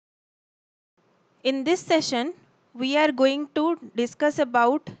In this session, we are going to discuss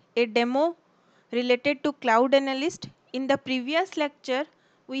about a demo related to Cloud Analyst. In the previous lecture,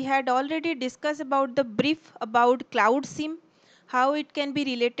 we had already discussed about the brief about cloudsim, how it can be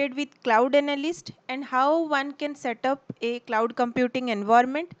related with Cloud Analyst, and how one can set up a cloud computing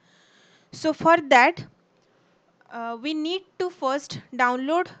environment. So for that, we need to first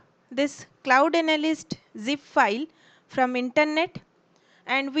download this Cloud Analyst zip file from internet,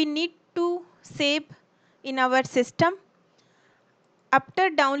 and we need to save in our system. After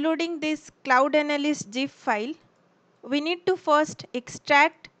downloading this Cloud Analyst zip file, we need to first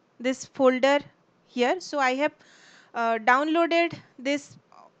extract this folder here. So I have downloaded this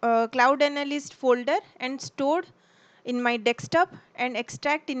Cloud Analyst folder and stored in my desktop and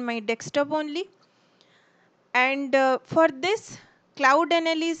extract in my desktop only. And for this Cloud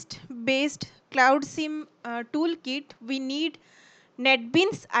Analyst based cloudsim toolkit, we need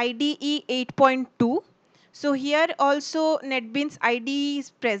NetBeans IDE 8.2. So here also NetBeans IDE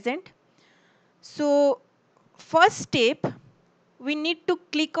is present. So first step, we need to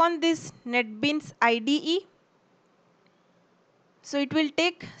click on this NetBeans IDE. So it will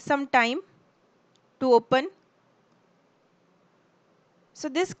take some time to open. So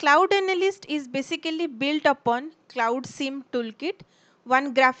this Cloud Analyst is basically built upon cloudsim toolkit,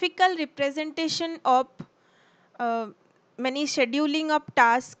 one graphical representation of many scheduling of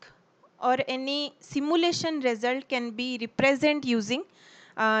task or any simulation result can be represent using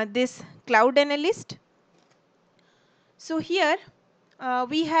this Cloud Analyst. So here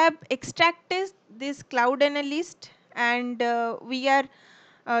we have extracted this Cloud Analyst, and we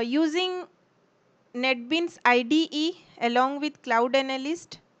are using NetBeans IDE along with Cloud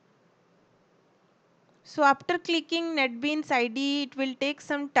Analyst. So after clicking NetBeans IDE, it will take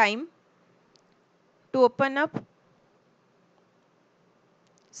some time to open up.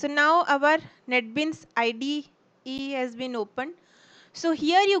 So now our NetBeans IDE has been opened. So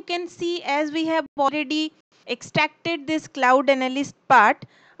here you can see, as we have already extracted this Cloud Analyst part,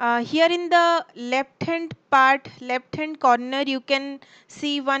 here in the left hand corner, you can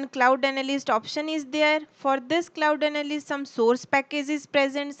see one Cloud Analyst option is there. For this Cloud Analyst, some source package is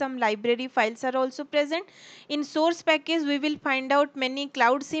present, some library files are also present. In source package, we will find out many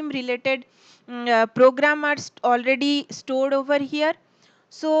cloudsim related programs are already stored over here.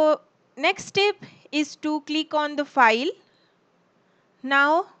 So next step is to click on the file.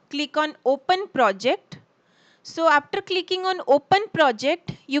 Now click on open project. So after clicking on open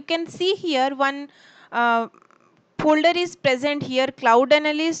project, you can see here one folder is present here, Cloud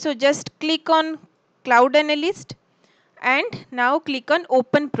Analyst. So just click on Cloud Analyst and now click on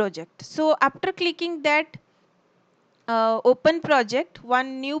open project. So after clicking that open project,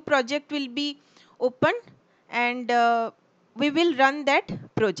 one new project will be opened, and we will run that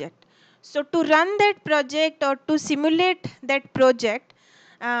project. So to run that project or to simulate that project,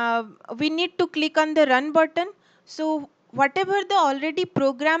 we need to click on the run button. So whatever the already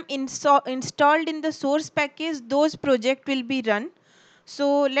program installed in the source package, those project will be run.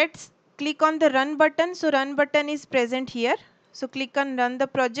 So let's click on the run button. So run button is present here. So click on run the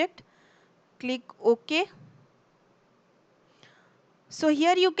project, click OK. So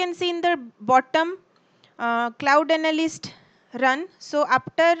here you can see in the bottom Cloud Analyst run. So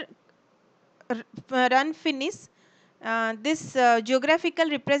after run finish, this geographical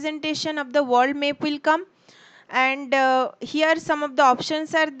representation of the world map will come, and here some of the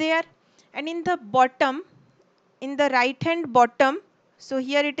options are there. And in the bottom, in the right hand bottom, so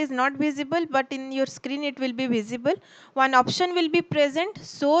here it is not visible, but in your screen it will be visible. One option will be present,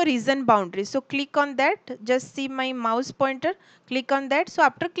 show region boundary. So click on that, just see my mouse pointer, click on that. So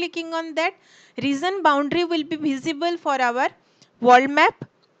after clicking on that, region boundary will be visible for our world map.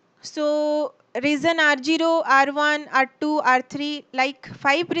 So region R0, R1, R2, R3, like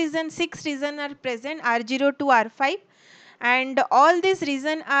 5 regions, 6 regions are present, R0 to R5. And all these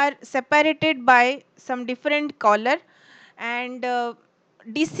regions are separated by some different color. And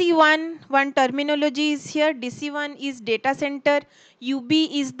DC1, one terminology is here. DC1 is data center, UB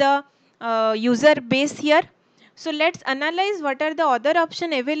is the user base here. So let's analyze what are the other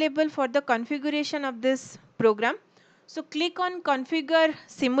options available for the configuration of this program. So click on configure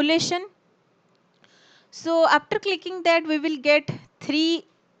simulation. So after clicking that, we will get three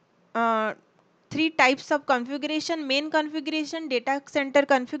types of configuration: main configuration, data center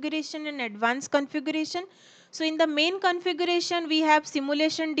configuration, and advanced configuration. So in the main configuration, we have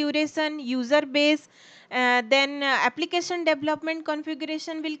simulation duration, user base, then application development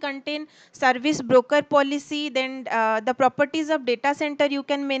configuration will contain service broker policy, then the properties of data center you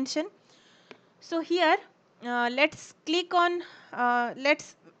can mention. So here let's click on,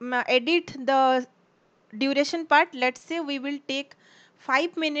 let's edit the duration part. Let's say we will take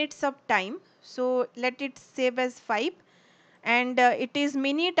 5 minutes of time. So let it save as 5, and it is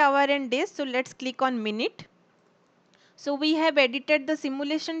minute, hour and days. So let's click on minute. So we have edited the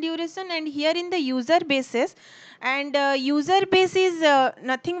simulation duration, and here in the user bases, and user base is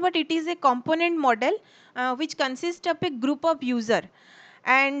nothing but it is a component model which consists of a group of user,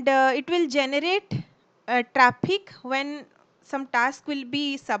 and it will generate traffic when some task will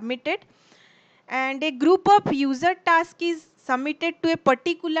be submitted, and a group of user task is submitted to a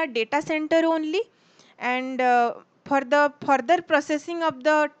particular data center only, and for the further processing of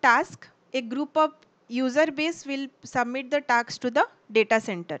the task, a group of user base will submit the tasks to the data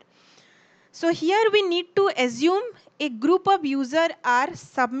center. So here we need to assume a group of users are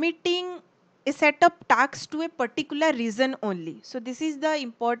submitting a set of tasks to a particular region only. So this is the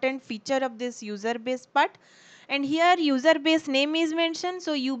important feature of this user base part. And here user base name is mentioned.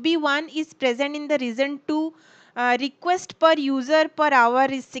 So UB1 is present in the region 2. Request per user per hour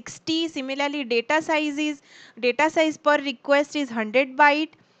is 60. Similarly, data size per request is 100 byte.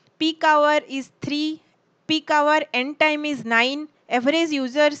 Peak hour is 3. Peak hour end time is 9. Average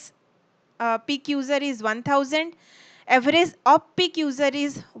users peak user is 1000, average off peak user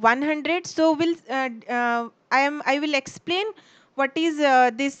is 100. So I will explain what is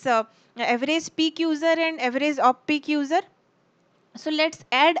this average peak user and average off peak user. So let's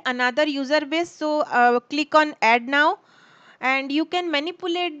add another user base. So click on add now, and you can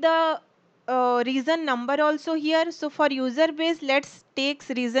manipulate the region number also here. So for user base, let's take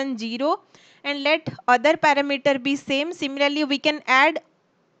region 0 and let other parameter be same. Similarly, we can add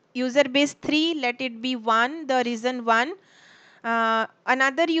user base 3, let it be 1, the region 1.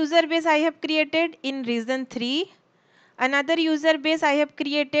 Another user base I have created in region 3. Another user base I have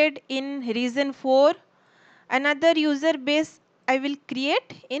created in region 4. Another user base I will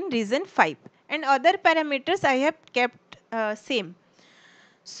create in region 5. And other parameters I have kept same.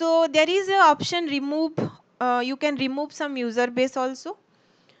 So there is a option remove. You can remove some user base also.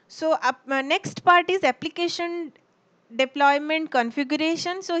 So next part is application deployment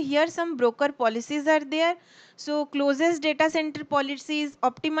configuration. So here some broker policies are there. So closest data center policies,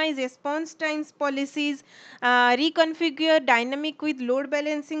 optimize response times policies, reconfigure dynamic with load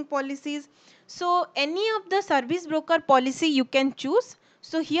balancing policies. So any of the service broker policy you can choose.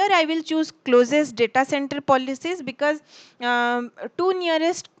 So here I will choose closest data center policies, because two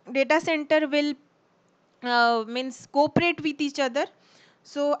nearest data center will means cooperate with each other.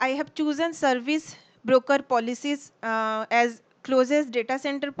 So I have chosen service broker policies as closest data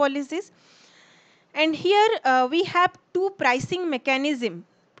center policies. And here we have two pricing mechanism.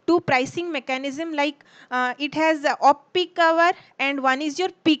 Like it has off-peak hour and one is your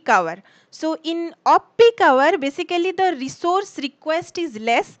peak hour. So in off-peak hour, basically the resource request is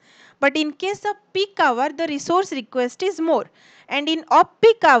less, but in case of peak hour, the resource request is more. And in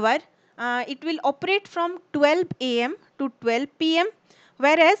off-peak hour, it will operate from 12 AM to 12 PM,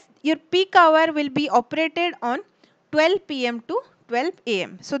 whereas your peak hour will be operated on 12 PM to 12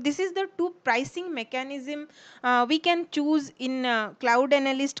 AM. So this is the two pricing mechanism we can choose in cloud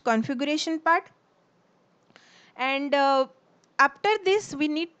analyst configuration part. And after this, we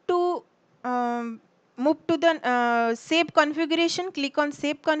need to move to the save configuration. Click on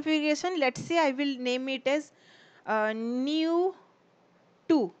save configuration. Let's say I will name it as new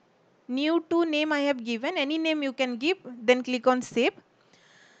 2. New 2 name I have given. Any name you can give. Then click on save.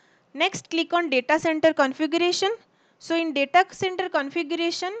 Next, click on data center configuration. So in data center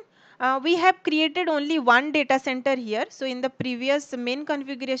configuration, we have created only one data center here. So in the previous main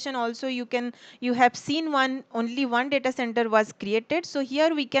configuration also you have seen only one data center was created. So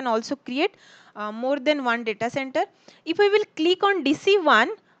here we can also create more than one data center. If we will click on DC1,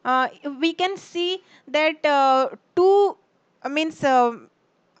 we can see that two means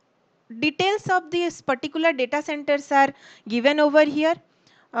details of this particular data centers are given over here.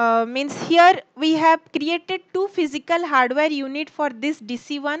 Means here we have created two physical hardware unit for this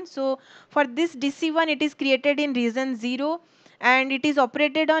DC1. So for this DC1, it is created in region 0 and it is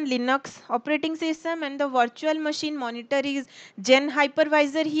operated on Linux operating system, and the virtual machine monitor is Gen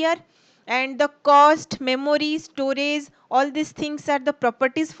hypervisor here, and the cost, memory, storage, all these things are the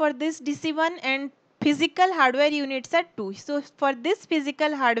properties for this DC1, and physical hardware units are 2. So for this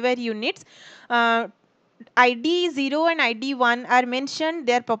physical hardware units, ID 0 and ID 1 are mentioned,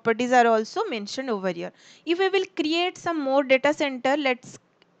 their properties are also mentioned over here. If we will create some more data center, let's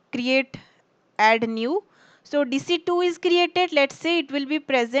create add new. So DC2 is created, let's say it will be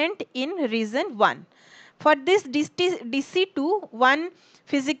present in region 1. For this DC2, one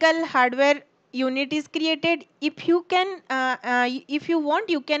physical hardware unit is created. If you can, if you want,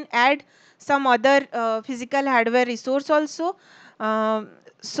 you can add some other physical hardware resource also. Um,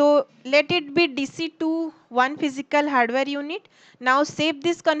 so let it be DC to one physical hardware unit. Now save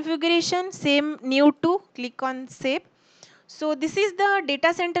this configuration, same new to, click on save. So this is the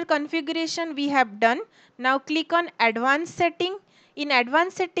data center configuration we have done. Now click on advanced setting. In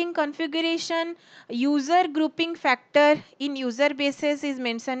advanced setting configuration, user grouping factor in user bases is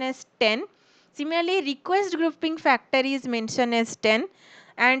mentioned as 10. Similarly, request grouping factor is mentioned as 10,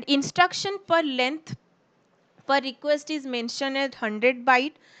 and instruction per length per request is mentioned at 100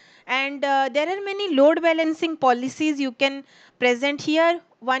 byte. And there are many load balancing policies you can present here.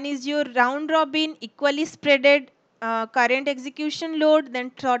 One is your round robin, equally spreaded, current execution load,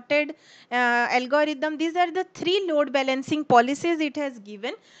 then trotted algorithm. These are the three load balancing policies it has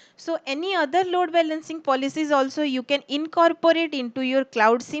given. So any other load balancing policies also you can incorporate into your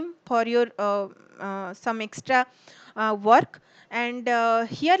cloudsim for your some extra work. And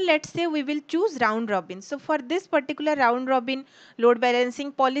here let's say we will choose round robin. So for this particular round robin load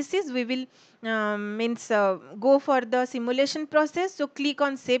balancing policies, we will go for the simulation process. So click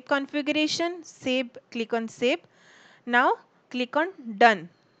on save configuration, save, click on save. Now click on done.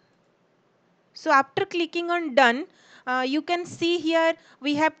 So after clicking on done, you can see here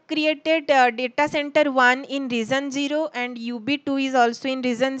we have created data center 1 in region 0 and UB2 is also in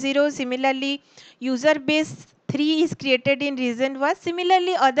region 0. Similarly, user base 3 is created in region 1.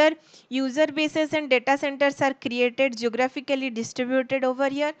 Similarly, other user bases and data centers are created geographically distributed over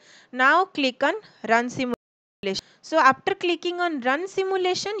here. Now click on run simulation. So after clicking on run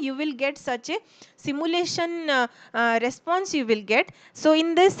simulation, you will get such a simulation response you will get. So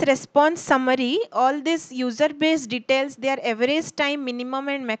in this response summary, all these user base details, their average time, minimum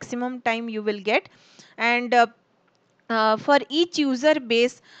and maximum time you will get. And for each user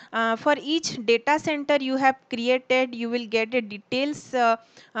base, for each data center you have created, you will get a details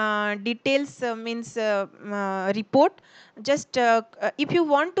means report. Just if you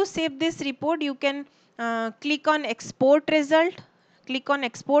want to save this report, you can click on export result. Click on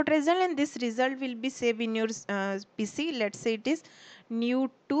export result and this result will be saved in your PC. Let's say it is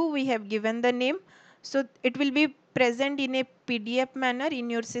new 2, we have given the name. So it will be present in a PDF manner in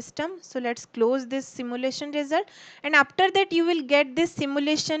your system. So let's close this simulation result, and after that you will get this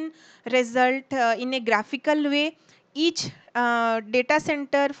simulation result in a graphical way. Each data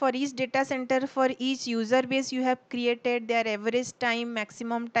center, for each data center, for each user base you have created, their average time,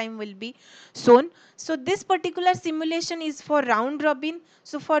 maximum time will be shown. So this particular simulation is for round robin.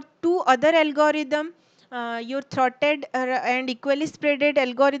 So for two other algorithm, your throtted and equally spreaded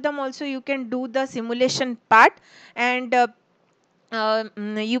algorithm also you can do the simulation part. And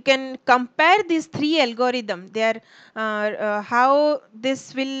you can compare these three algorithms, their how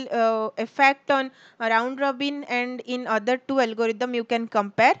this will affect on round robin and in other two algorithm you can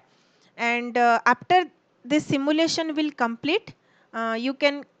compare. And after this simulation will complete, you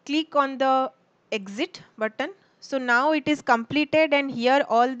can click on the exit button. So now it is completed, and here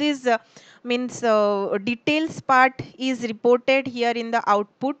all these means details part is reported here in the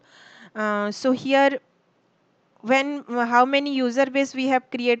output. So here when how many user base we have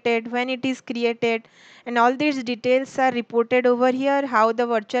created, when it is created, and all these details are reported over here. How the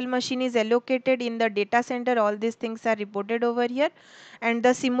virtual machine is allocated in the data center, all these things are reported over here, and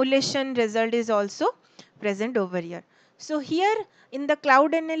the simulation result is also present over here. So here in the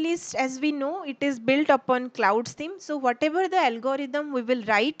cloud analyst, as we know, it is built upon cloudsim. So whatever the algorithm we will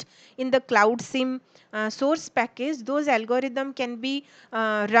write in the cloudsim source package, those algorithm can be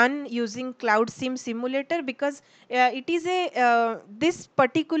run using cloudsim simulator, because it is a this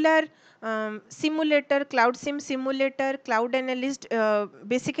particular simulator, cloudsim simulator, cloud analyst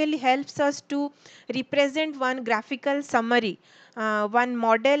basically helps us to represent one graphical summary, one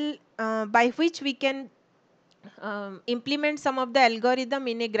model by which we can implement some of the algorithm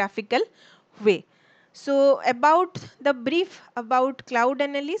in a graphical way. So about the brief about cloud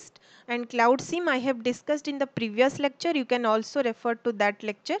analyst and cloud sim I have discussed in the previous lecture. You can also refer to that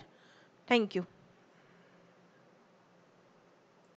lecture. Thank you.